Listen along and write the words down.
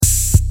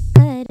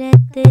Help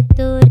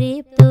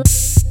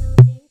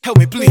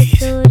me please.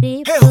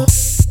 Help.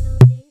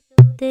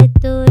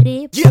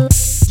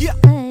 Yeah, yeah.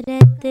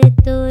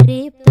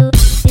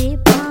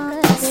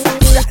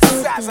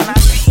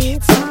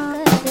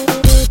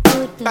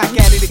 Back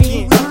at it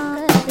again.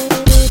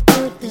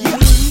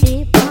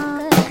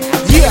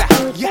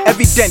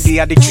 Evidently,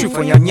 I the trip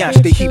on your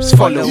nyash, the hips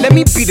follow. Let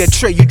me be the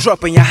tray you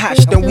drop on your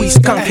hash, then we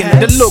skunking.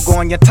 The logo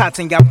on your tats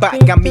and your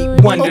back got me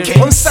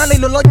wondering. On Sunday,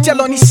 Lolo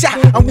Jello on shot,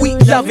 and we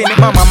loving it.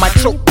 Mama, my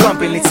throat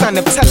bumping, it's on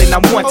them telling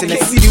I'm wanting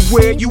it. See the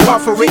way you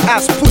offer it,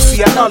 ass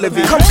pussy and all of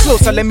it. Come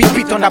closer, let me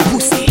beat on that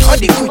pussy. All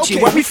the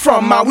coochie, where we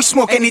from, man, we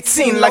smoke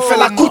anything like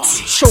Fela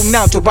Kuti. Show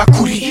now to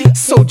Bakuri,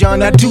 soldier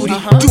on a duty.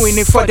 Doing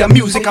it for the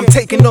music, I'm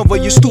taking over,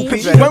 you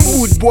stupid. When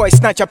rude boy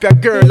snatch up your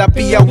girl, I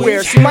be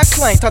aware. See my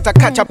client had to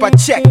catch up a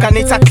check, and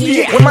it's a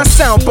clear. When my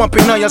sound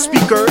bumping on your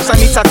speakers, I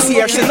need to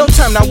tear. Shit, no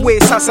time to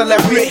waste, I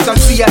celebrate and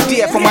see a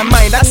dear. For my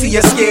mind, I see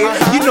you scared.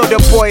 You know the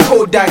boy,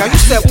 hold dagger. You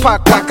said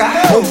pack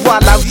waka, on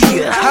voit la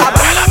vie.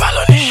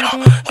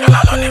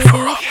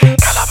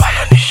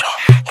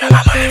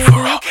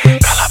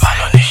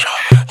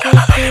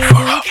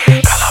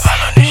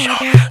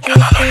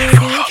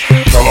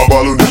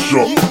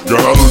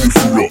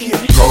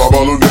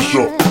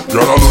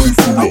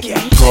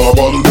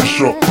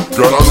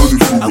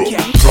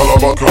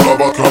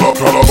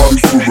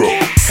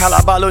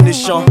 Calabalo ni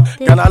champ,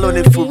 Ganalo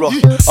ni furo.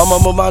 I'm a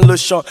moment le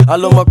champ,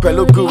 allo m'appelle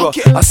au guro.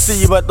 I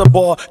see you at the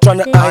bar,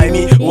 tryna eye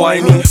me,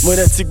 whine me. Moi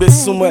des tigres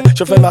somewhere,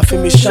 je fais ma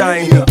fille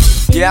shine.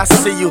 Yeah, I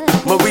see you,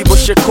 Maribo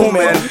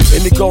Shekuman.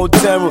 In the gold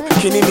demo,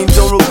 Kini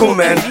Mindoro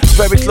Kuman.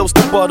 Very close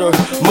to butter,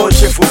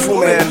 Moshe Fufu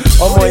man.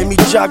 I'm a me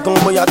jagon,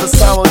 moi at the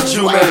sound of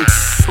Jew man.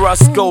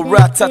 Roscoe,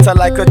 ratata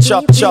like a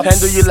chop chop.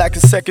 Handle you like a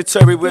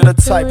secretary with a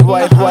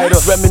typewriter.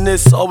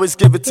 Reminisce, always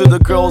give it to the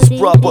girls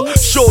proper.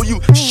 Show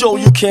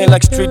you can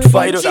like Street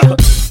Fighter.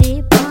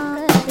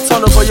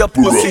 Turn over your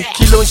pussy,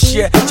 kilo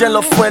share,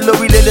 jello fuelo,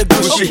 we let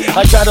Gucci.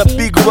 I got a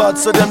big rod,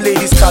 so them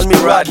ladies call me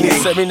Rodney.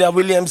 Serena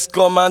Williams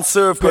come and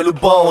serve, pelu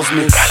balls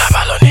me.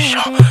 Calabalo ni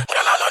champ,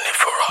 calalo ni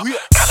furo.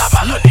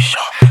 Calabalo ni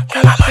champ,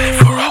 calalo ni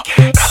furo.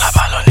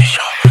 Calabalo ni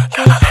champ,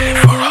 calalo ni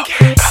furo.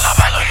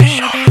 Calabalo ni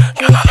champ,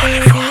 calalo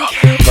ni furo.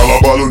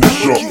 Calabalo ni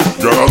champ,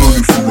 calalo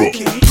ni furo.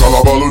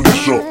 Calabalo ni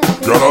champ,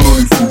 calalo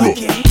ni furo.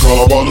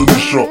 Calabalo ni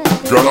champ,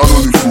 calalo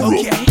ni furo.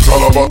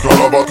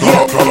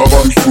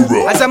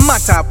 As a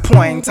matter of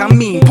point, I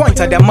mean point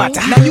of the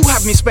matter. Now you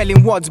have me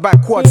spelling words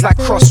backwards like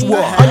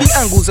crossword. All the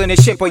angles on the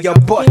shape of your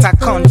butt I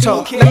can't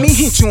talk. Let me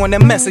hit you on the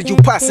message you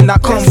passing I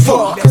come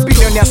for.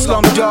 Billionaire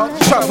slum dog,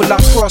 travel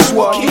across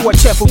world. You a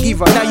cheerful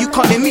giver, now you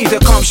calling me to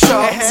come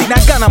short. See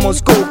that Ghana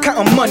must go,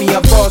 counting money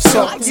above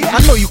sorts. I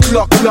know you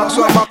clock,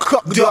 so I'm a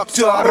clock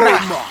doctor.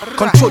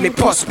 Control it,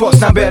 post,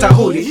 now better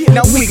hold it.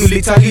 Now wiggle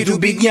it a little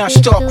bit, yeah,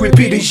 stock,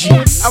 repeat this shit.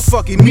 I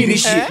fucking mean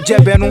this shit,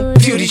 Jebenu,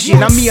 feel this shit.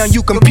 Now me and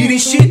you competing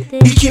shit,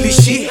 he kill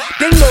this shit.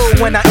 They know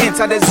when I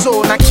enter the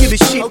zone, I kill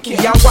this shit.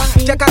 Yawa,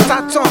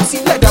 Jakarta ton,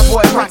 see let that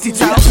boy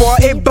ratita. Boy,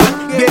 eba,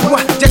 bedwa,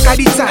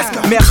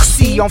 Jakarita.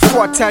 Merci, en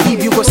fort,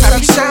 t'arrive, you go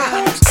sarisha.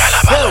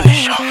 Calabalo ni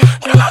champ,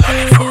 calalo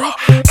ni furo.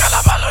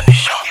 Calabalo ni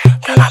champ,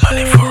 calalo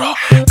ni furo.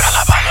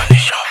 Calabalo ni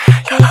champ,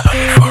 calalo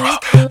ni furo.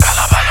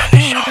 Calabalo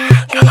ni champ,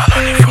 calalo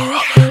ni furo.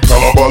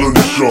 Calabalo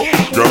ni champ,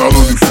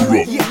 calalo ni furo.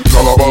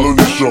 Calabalo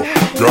ni champ,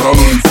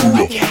 calalo ni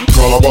furo.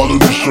 Calabalo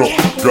ni champ,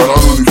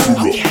 calalo ni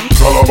furo.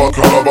 Calaba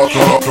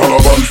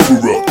ni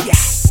furo.